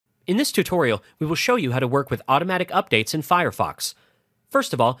In this tutorial, we will show you how to work with automatic updates in Firefox.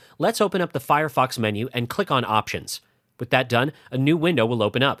 First of all, let's open up the Firefox menu and click on Options. With that done, a new window will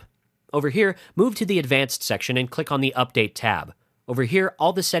open up. Over here, move to the Advanced section and click on the Update tab. Over here,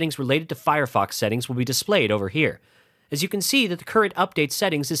 all the settings related to Firefox settings will be displayed over here. As you can see that the current update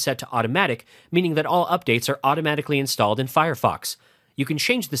settings is set to automatic, meaning that all updates are automatically installed in Firefox. You can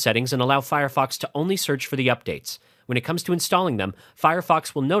change the settings and allow Firefox to only search for the updates. When it comes to installing them,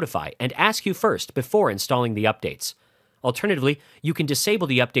 Firefox will notify and ask you first before installing the updates. Alternatively, you can disable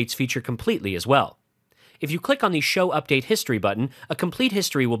the updates feature completely as well. If you click on the Show Update History button, a complete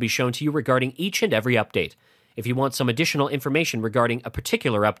history will be shown to you regarding each and every update. If you want some additional information regarding a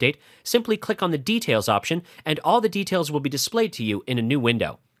particular update, simply click on the Details option and all the details will be displayed to you in a new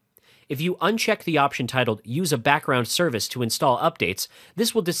window. If you uncheck the option titled Use a Background Service to install updates,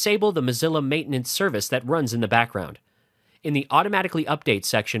 this will disable the Mozilla maintenance service that runs in the background. In the Automatically Update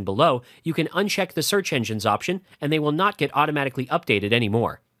section below, you can uncheck the Search Engines option and they will not get automatically updated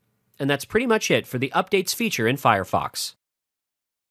anymore. And that's pretty much it for the Updates feature in Firefox.